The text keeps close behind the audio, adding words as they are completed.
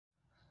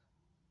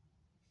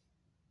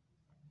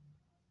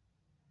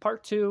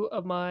part 2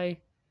 of my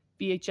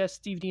VHS,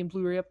 DVD, and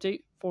Blu-ray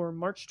update for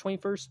March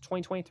 21st,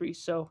 2023.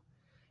 So,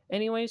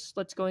 anyways,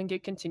 let's go and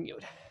get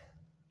continued.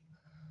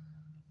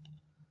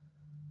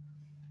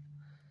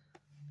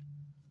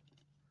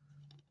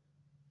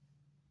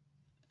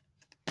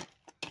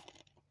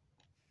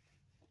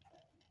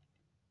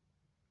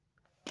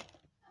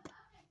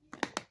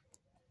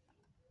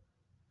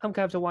 I'm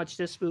gonna have to watch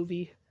this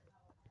movie.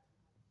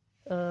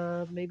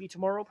 Maybe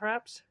tomorrow,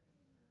 perhaps.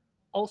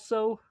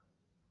 Also,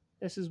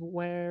 this is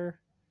where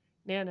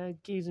Nana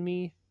give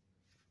me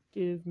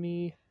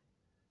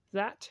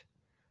that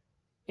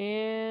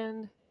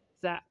and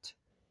that.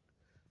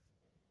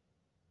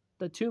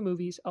 The 2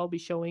 movies I'll be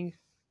showing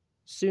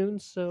soon.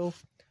 So,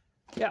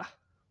 yeah.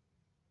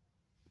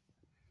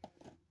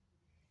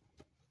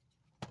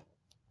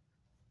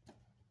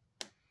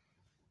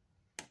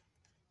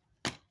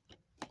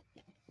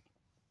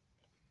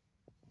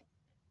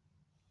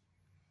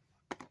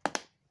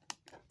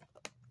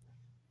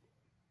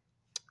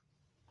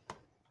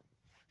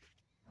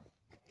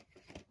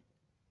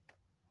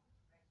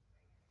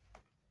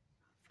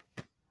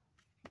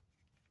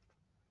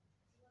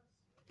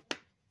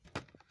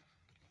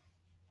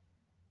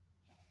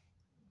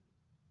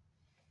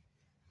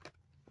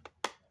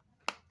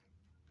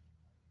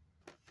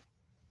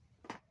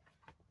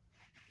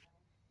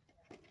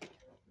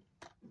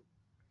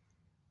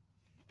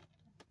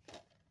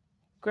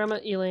 Grandma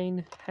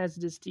Elaine has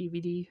this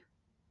DVD,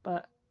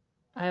 but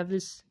I have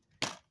this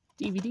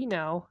DVD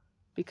now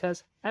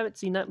because I haven't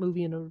seen that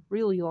movie in a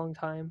really long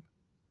time.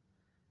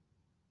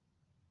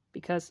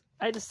 Because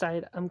I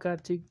decided I'm going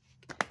to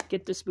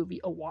get this movie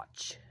a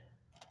watch.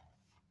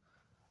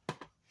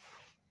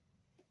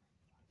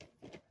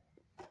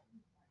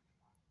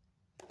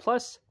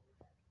 Plus,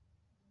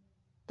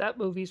 that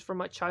movie's from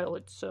my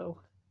childhood,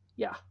 so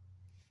yeah.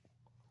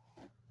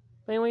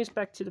 But anyways,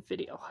 back to the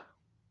video.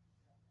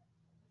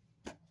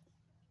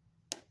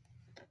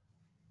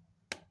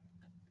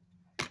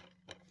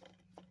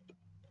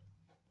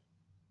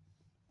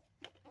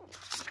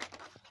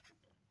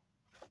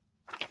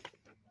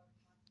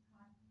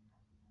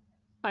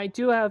 I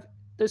do have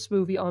this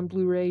movie on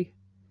Blu-ray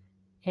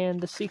and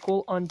the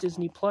sequel on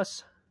Disney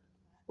Plus,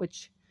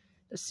 which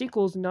the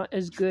sequel is not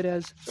as good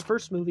as the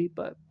first movie,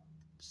 but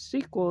the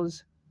sequel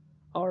is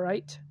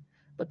alright.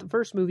 But the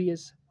first movie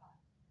is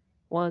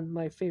one of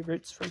my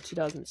favorites from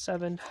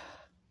 2007,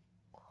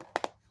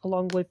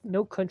 along with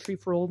No Country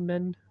for Old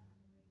Men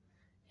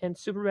and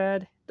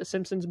Superbad, The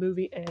Simpsons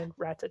movie, and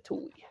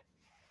Ratatouille.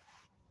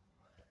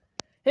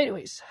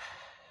 Anyways,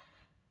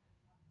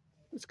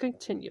 let's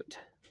continue.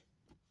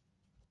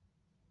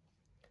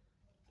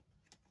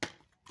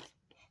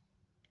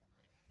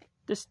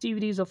 This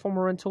DVD is a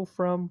former rental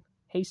from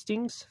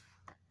Hastings.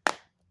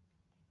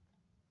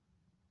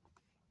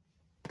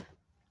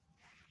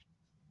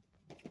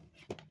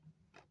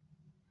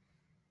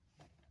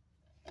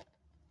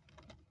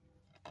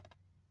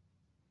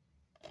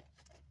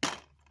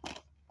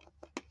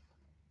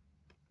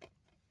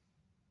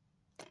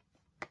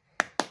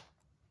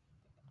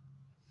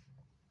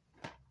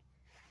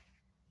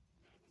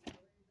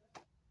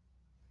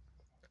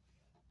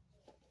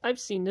 I've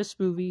seen this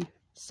movie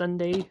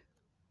Sunday.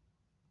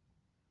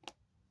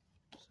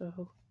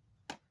 So,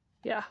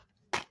 yeah.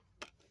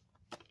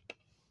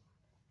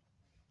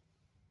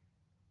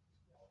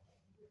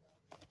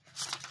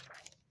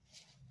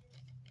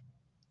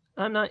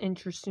 I'm not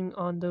interested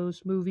on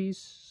those movies,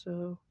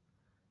 so,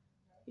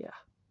 yeah.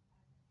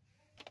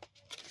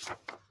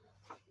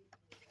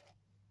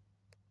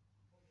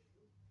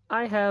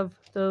 I have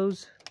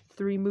those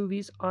 3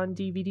 movies on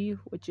DVD,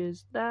 which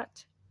is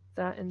that,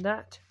 and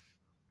that.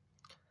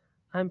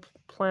 I'm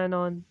planning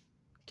on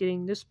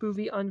getting this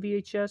movie on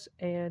VHS,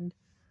 and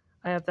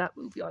I have that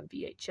movie on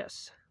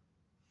VHS.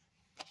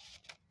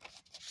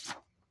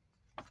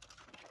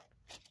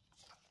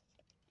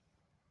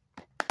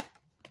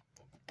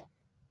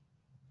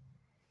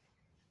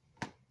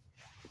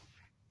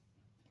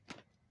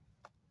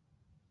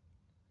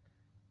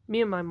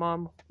 Me and my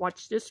mom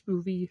watched this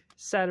movie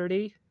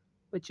Saturday,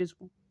 which is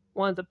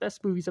one of the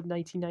best movies of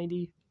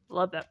 1990.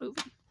 Love that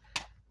movie.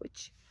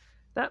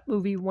 That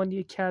movie won the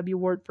Academy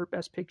Award for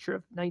Best Picture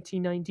of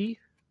 1990.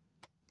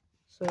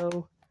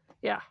 So,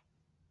 yeah.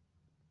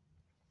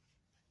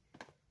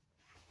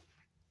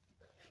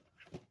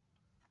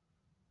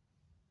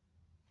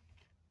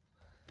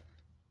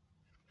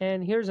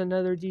 And here's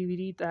another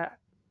DVD that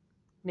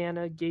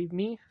Nana gave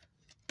me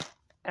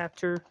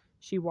after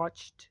she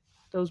watched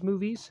those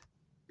movies,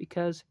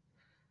 because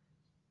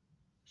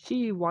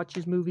she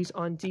watches movies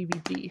on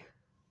DVD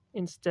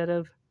instead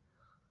of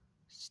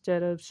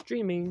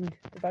streaming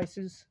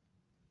devices,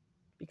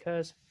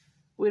 because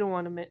I don't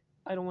want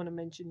to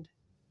mention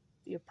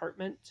the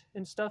apartment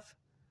and stuff.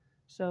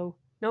 So,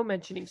 no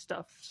mentioning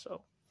stuff.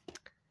 So,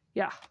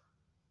 yeah.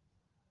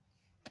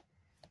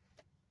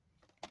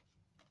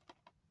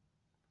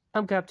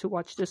 I'm going to have to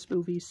watch this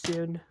movie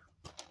soon.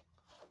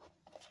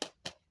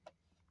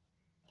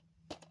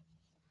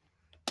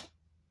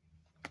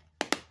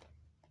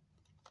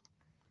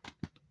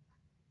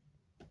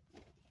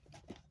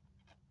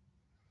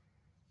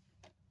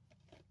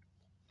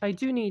 I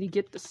do need to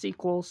get the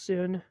sequel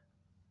soon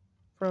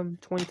from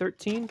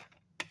 2013.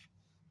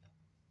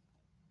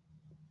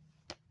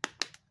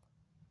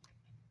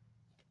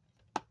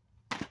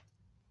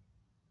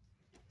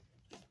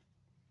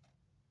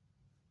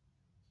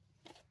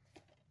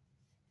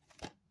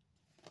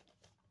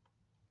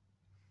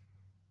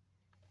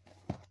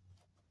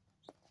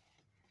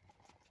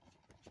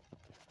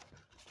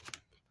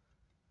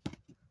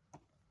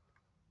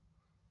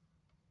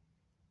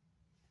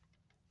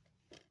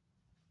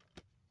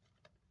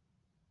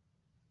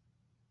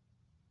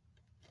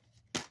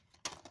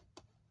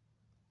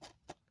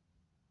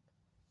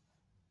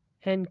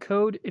 And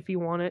code if you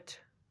want it.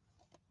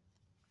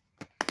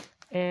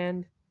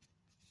 And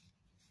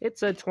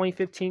it's a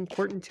 2015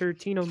 Quentin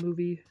Tarantino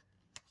movie.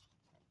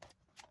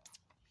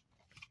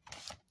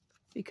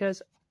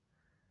 Because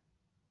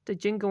the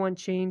Django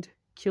Unchained,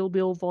 Kill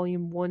Bill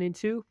Volume 1 and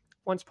 2,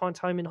 Once Upon a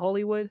Time in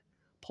Hollywood,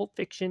 Pulp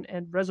Fiction,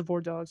 and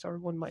Reservoir Dogs are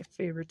one of my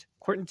favorite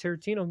Quentin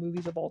Tarantino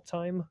movies of all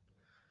time.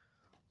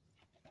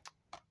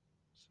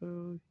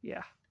 So,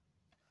 yeah.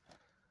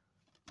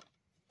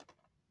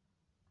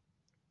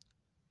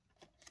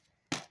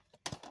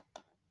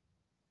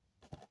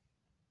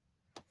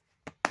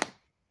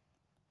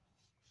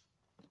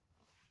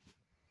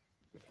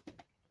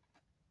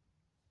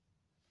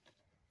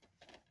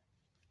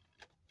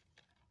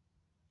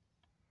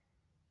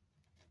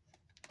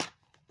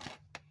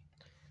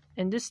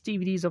 And this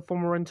DVD is a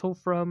former rental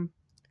from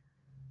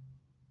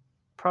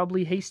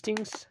probably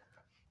Hastings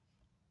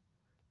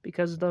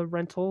because of the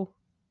rental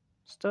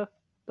stuff,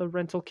 the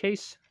rental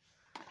case,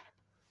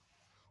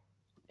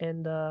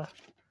 and the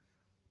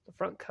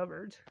front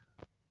covered.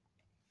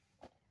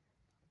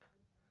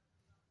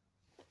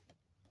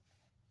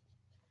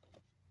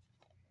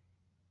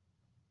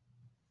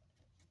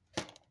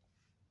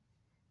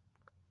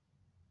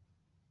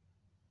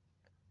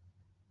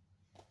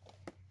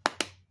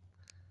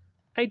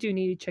 I do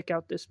need to check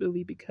out this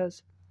movie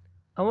because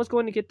I was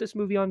going to get this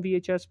movie on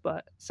VHS,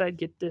 but decided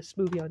to get this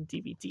movie on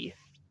DVD.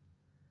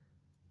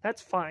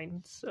 That's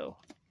fine, so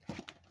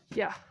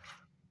yeah.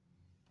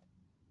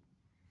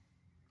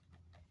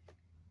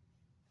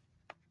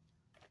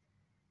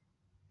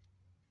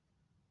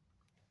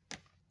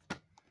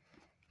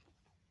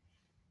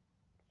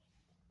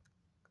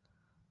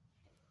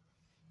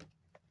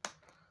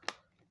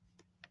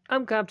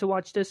 I'm glad to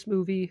watch this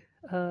movie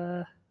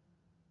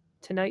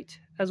tonight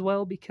as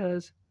well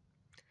because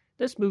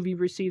this movie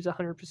receives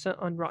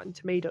 100% on Rotten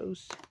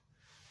Tomatoes.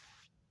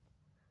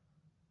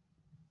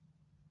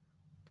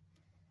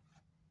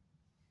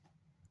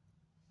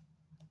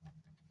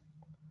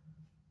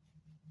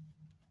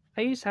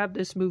 I used to have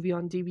this movie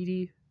on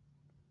DVD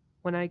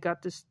when I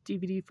got this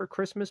DVD for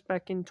Christmas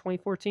back in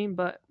 2014,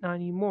 but not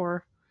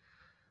anymore.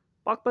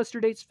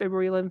 Blockbuster dates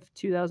February 11th,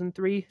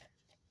 2003.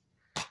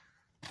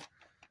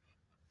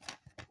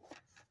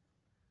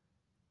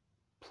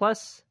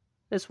 Plus,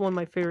 it's one of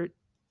my favorite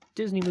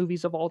Disney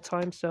movies of all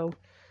time, so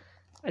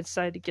I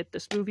decided to get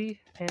this movie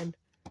and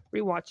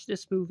rewatch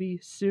this movie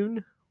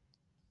soon.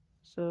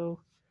 So,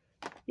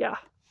 yeah.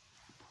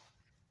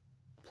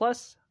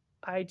 Plus,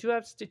 I do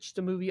have Stitch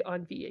the movie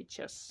on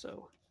VHS,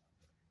 so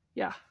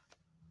yeah.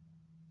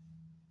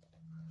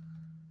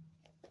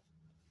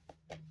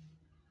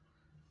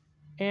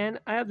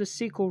 And I have the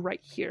sequel right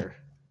here.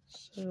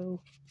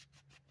 So,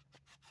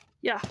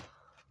 yeah.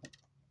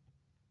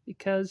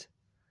 Because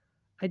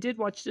I did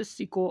watch this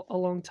sequel a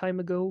long time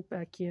ago,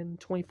 back in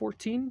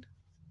 2014,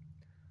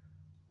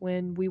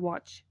 when we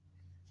watched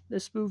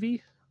this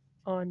movie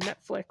on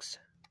Netflix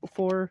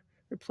before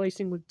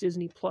replacing with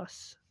Disney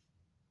Plus.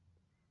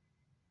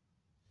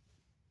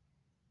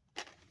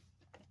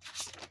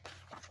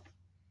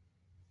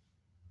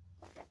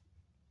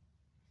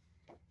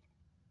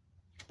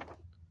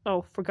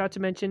 Oh, forgot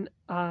to mention,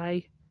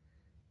 I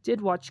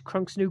did watch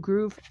Krunk's New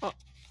Groove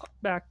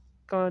back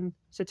on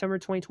September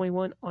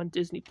 2021 on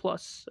Disney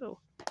Plus. So,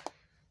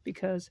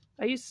 because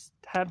I used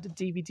to have the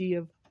DVD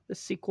of the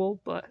sequel,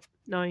 but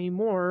not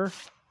anymore.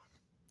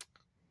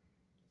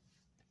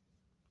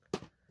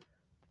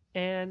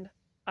 And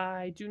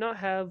I do not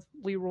have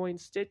Leroy and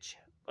Stitch,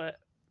 but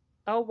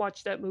I'll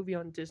watch that movie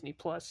on Disney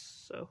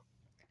Plus. So,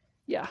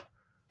 yeah.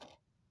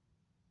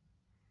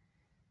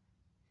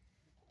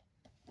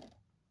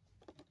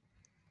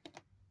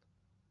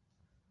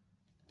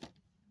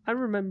 I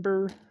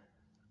remember,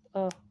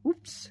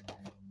 oops,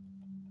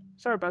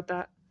 sorry about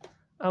that.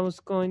 I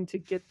was going to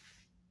get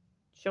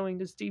showing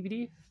this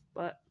DVD,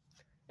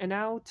 and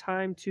now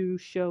time to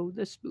show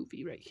this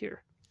movie right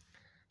here.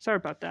 Sorry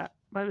about that,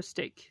 my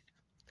mistake.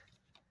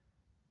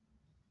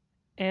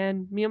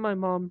 And me and my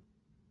mom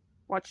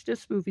watched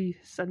this movie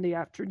Sunday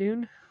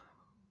afternoon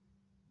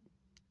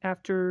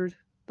after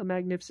the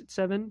Magnificent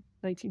Seven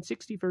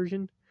 1960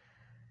 version.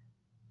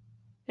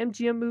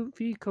 MGM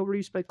movie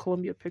co-released by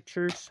Columbia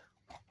Pictures.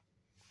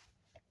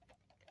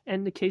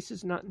 And the case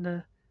is not in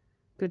a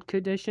good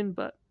condition,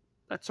 but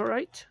that's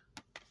alright.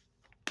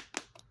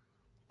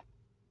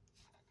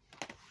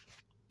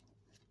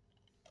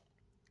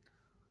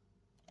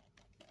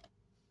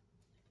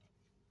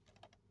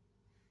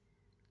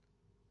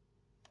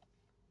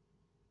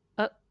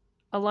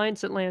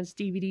 Alliance Atlantis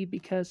DVD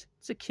because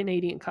it's a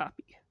Canadian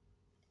copy.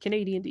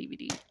 Canadian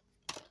DVD.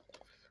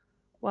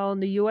 While in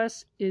the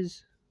US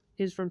is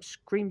from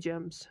Scream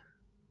Gems.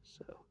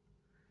 So,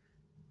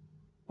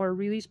 or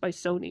released by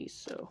Sony,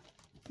 so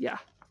yeah.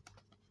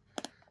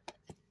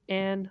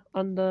 And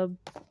on the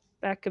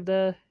back of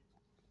the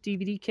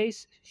DVD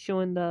case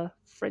showing the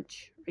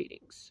French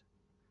ratings.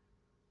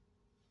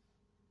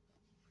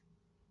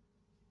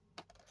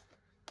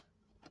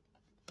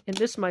 And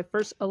this is my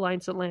first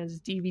Alliance Atlantis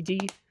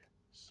DVD.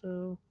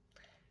 So,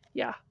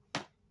 yeah.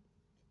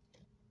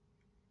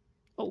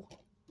 Oh.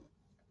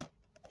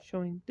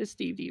 Showing this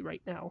DVD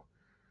right now.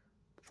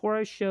 Before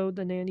I show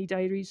the Nanny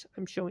Diaries,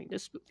 I'm showing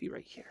this movie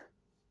right here.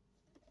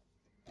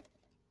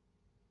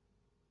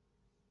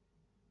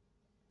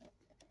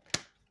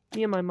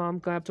 Me and my mom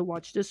gonna have to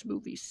watch this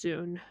movie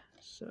soon.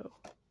 So,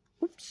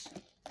 oops.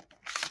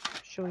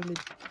 Showing the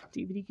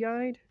DVD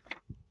guide.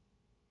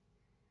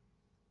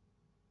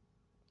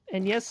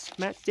 And yes,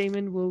 Matt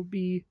Damon will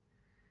be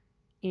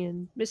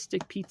in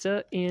Mystic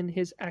Pizza in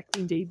his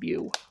acting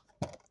debut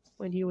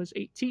when he was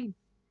 18.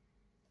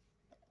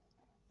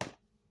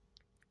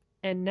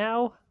 And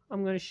now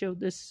I'm going to show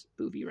this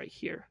movie right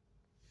here.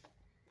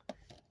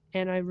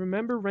 And I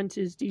remember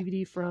renting his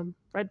DVD from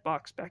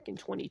Redbox back in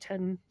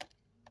 2010,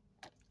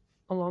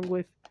 along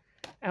with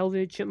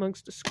Alvin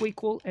Chipmunks the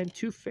Squeakquel and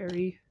Tooth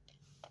Fairy.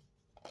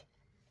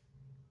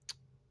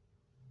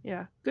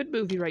 Yeah, good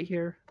movie right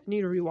here. I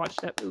need to rewatch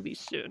that movie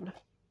soon.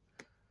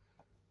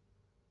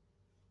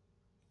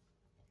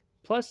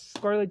 Plus,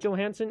 Scarlett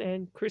Johansson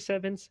and Chris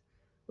Evans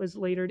was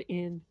later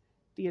in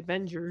The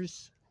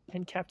Avengers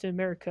and Captain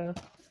America,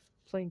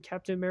 playing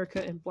Captain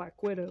America and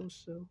Black Widow,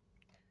 so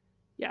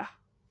yeah.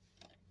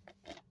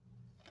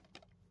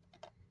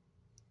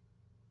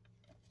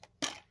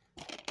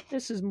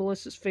 This is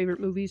Melissa's favorite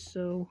movie,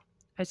 so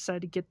I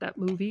decided to get that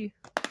movie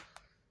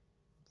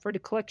for the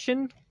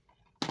collection.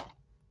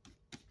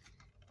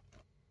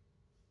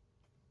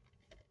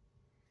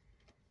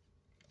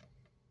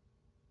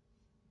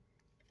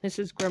 This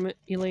is Grandma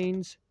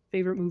Elaine's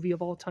favorite movie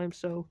of all time,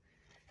 so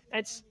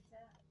that's...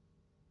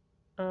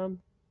 Can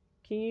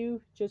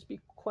you just be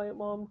quiet,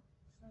 Mom?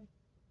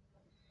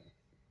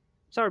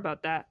 Sorry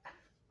about that.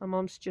 My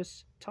mom's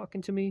just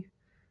talking to me.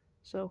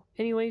 So,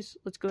 anyways,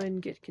 let's go ahead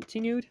and get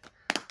continued.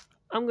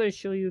 I'm going to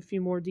show you a few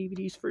more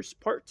DVDs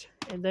first part,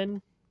 and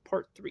then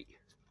part 3.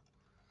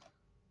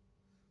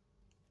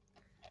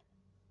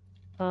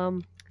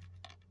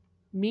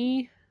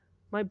 Me,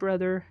 my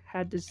brother,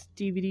 had this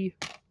DVD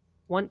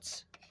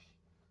once,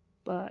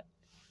 but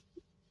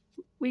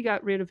we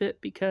got rid of it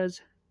because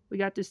we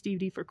got this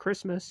DVD for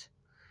Christmas,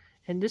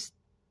 and this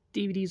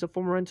DVD is a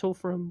former rental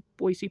from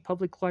Boise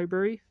Public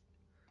Library,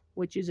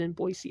 which is in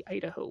Boise,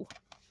 Idaho.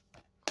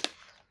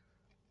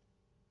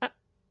 I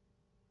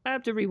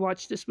have to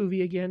rewatch this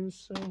movie again,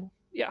 so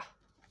yeah.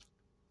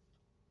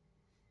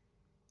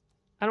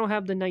 I don't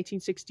have the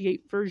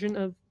 1968 version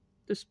of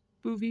this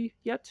movie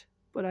yet,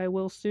 but I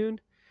will soon.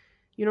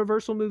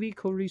 Universal movie,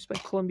 co-released by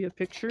Columbia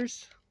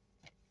Pictures.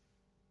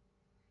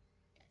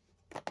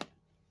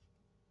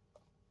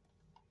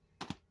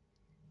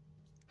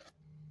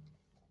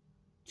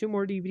 Two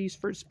more DVDs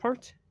for this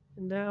part,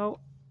 and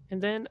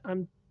then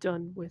I'm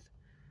done with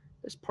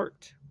this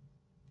part.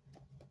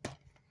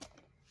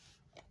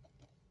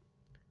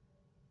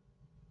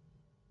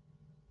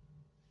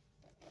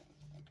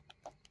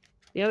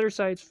 The other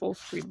side's full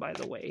screen, by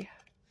the way.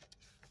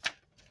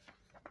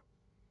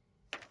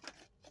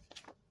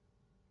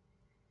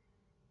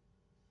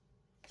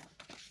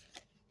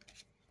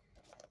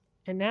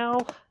 And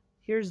now,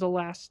 here's the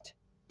last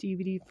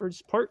DVD for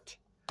this part.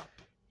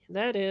 And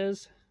that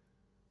is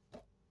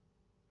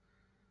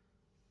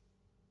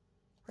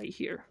right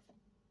here.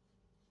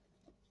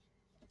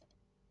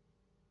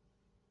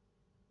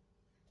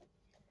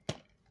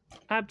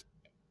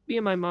 Me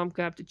and my mom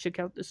gonna have to check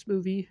out this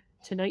movie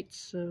tonight,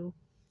 so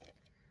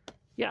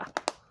yeah.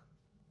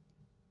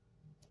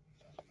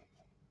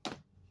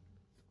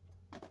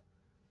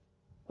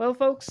 Well,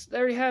 folks,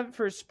 there you have it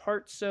for this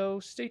part, so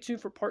stay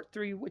tuned for part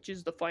 3, which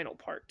is the final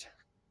part.